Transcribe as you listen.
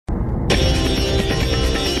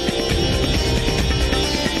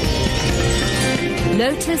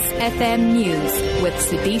Lotus FM News with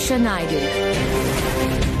SUDISHA Naidoo.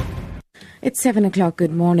 It's 7 o'clock.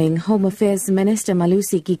 Good morning. Home Affairs Minister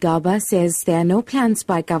Malusi Gigaba says there are no plans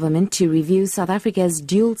by government to review South Africa's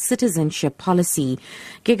dual citizenship policy.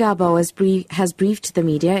 Gigaba has briefed the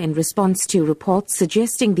media in response to reports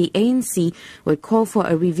suggesting the ANC would call for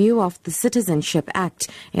a review of the Citizenship Act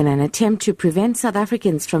in an attempt to prevent South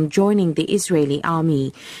Africans from joining the Israeli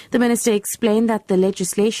army. The minister explained that the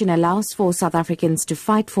legislation allows for South Africans to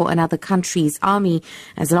fight for another country's army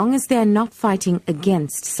as long as they are not fighting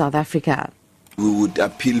against South Africa. We would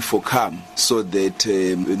appeal for calm so that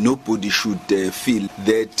nobody should feel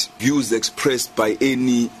that views expressed by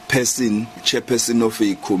any person, chairperson of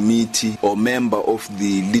a committee or member of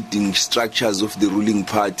the leading structures of the ruling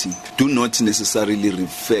party do not necessarily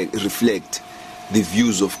reflect the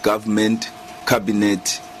views of government,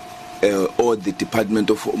 cabinet, or the Department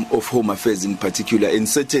of Home Affairs in particular, and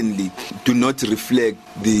certainly do not reflect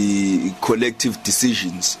the collective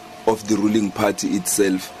decisions of the ruling party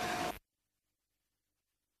itself.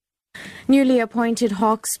 Newly appointed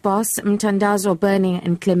Hawks boss Mthandazo Berning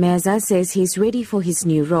Ntlemeza says he's ready for his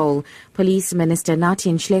new role. Police Minister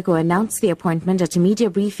Nathi Nhleko announced the appointment at a media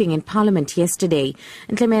briefing in Parliament yesterday.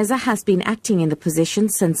 Ntlemeza has been acting in the position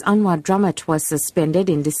since Anwar Dramat was suspended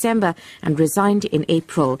in December and resigned in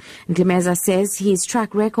April. Ntlemeza says his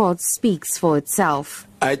track record speaks for itself.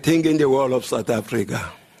 I think in the world of South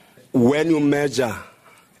Africa, when you measure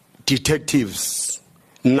detectives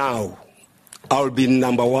now, I'll be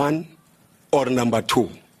number one or number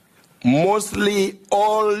two. Mostly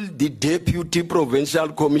all the deputy provincial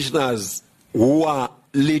commissioners who are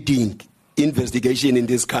leading investigation in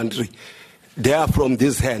this country, they are from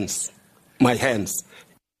these hands, my hands.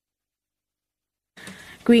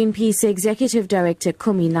 Greenpeace Executive Director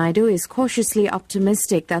Kumi Naidoo is cautiously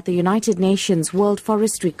optimistic that the United Nations World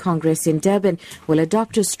Forestry Congress in Durban will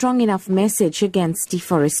adopt a strong enough message against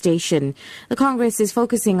deforestation. The Congress is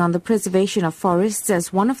focusing on the preservation of forests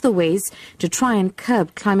as one of the ways to try and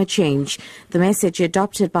curb climate change. The message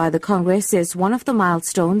adopted by the Congress is one of the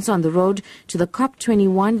milestones on the road to the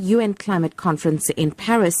COP21 UN Climate Conference in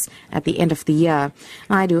Paris at the end of the year.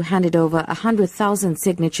 Naidoo handed over a 100,000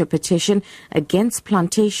 signature petition against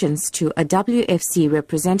plantations to a WFC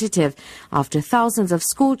representative after thousands of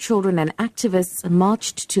school children and activists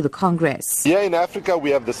marched to the Congress. Here in Africa, we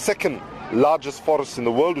have the second largest forest in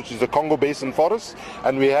the world, which is the Congo Basin forest,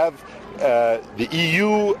 and we have the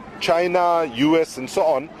EU, China, US, and so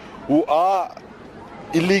on, who are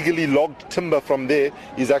illegally logged timber from there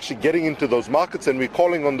is actually getting into those markets, and we're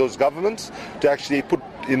calling on those governments to actually put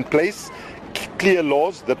in place clear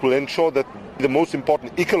laws that will ensure that the most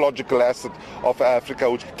important ecological asset of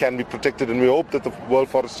Africa, which can be protected, and we hope that the World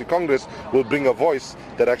Forestry Congress will bring a voice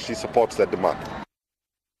that actually supports that demand.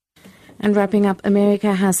 And wrapping up,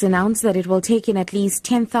 America has announced that it will take in at least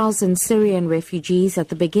 10,000 Syrian refugees at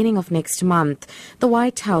the beginning of next month. The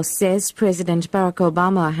White House says President Barack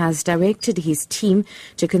Obama has directed his team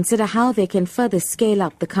to consider how they can further scale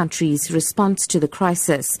up the country's response to the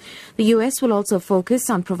crisis. The U.S. will also focus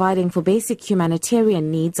on providing for basic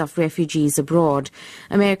humanitarian needs of refugees abroad.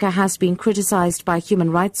 America has been criticized by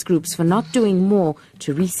human rights groups for not doing more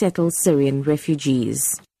to resettle Syrian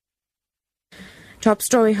refugees. Top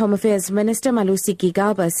story. Home Affairs Minister Malusi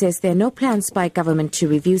Gigaba says there are no plans by government to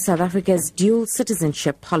review South Africa's dual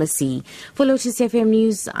citizenship policy. For Lotus FM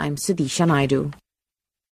News, I'm SUDISHA Naidoo.